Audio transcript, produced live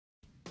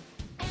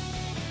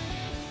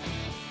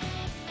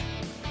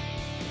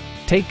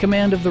Take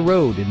command of the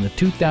road in the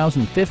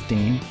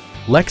 2015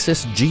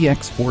 Lexus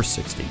GX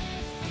 460.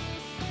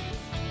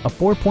 A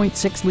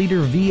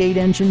 4.6-liter V8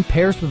 engine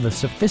pairs with a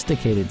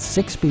sophisticated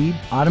 6-speed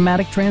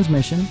automatic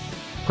transmission,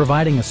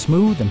 providing a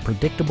smooth and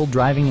predictable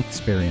driving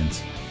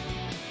experience.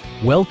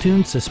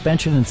 Well-tuned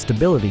suspension and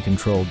stability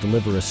control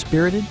deliver a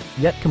spirited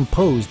yet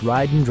composed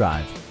ride and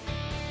drive.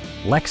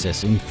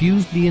 Lexus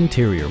infused the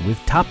interior with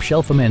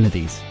top-shelf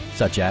amenities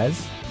such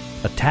as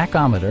a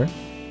tachometer,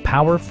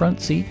 power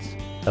front seats,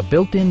 a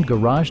built-in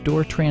garage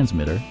door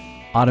transmitter,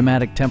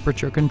 automatic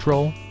temperature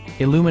control,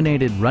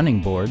 illuminated running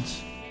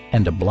boards,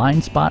 and a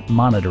blind spot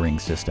monitoring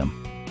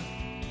system.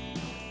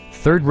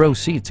 Third-row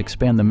seats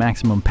expand the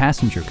maximum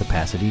passenger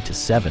capacity to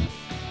 7.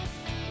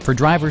 For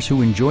drivers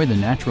who enjoy the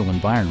natural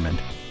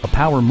environment, a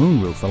power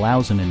moonroof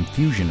allows an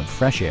infusion of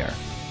fresh air.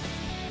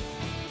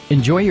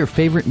 Enjoy your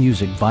favorite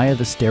music via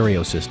the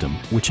stereo system,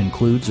 which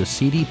includes a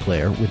CD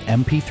player with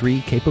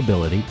MP3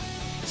 capability,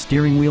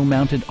 steering wheel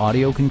mounted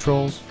audio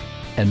controls,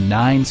 and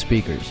 9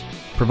 speakers,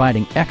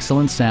 providing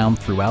excellent sound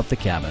throughout the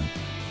cabin.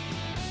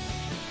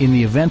 In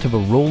the event of a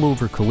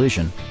rollover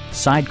collision,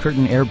 side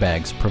curtain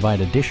airbags provide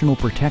additional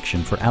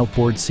protection for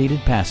outboard seated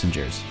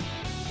passengers.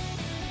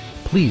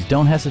 Please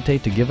don't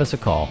hesitate to give us a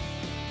call.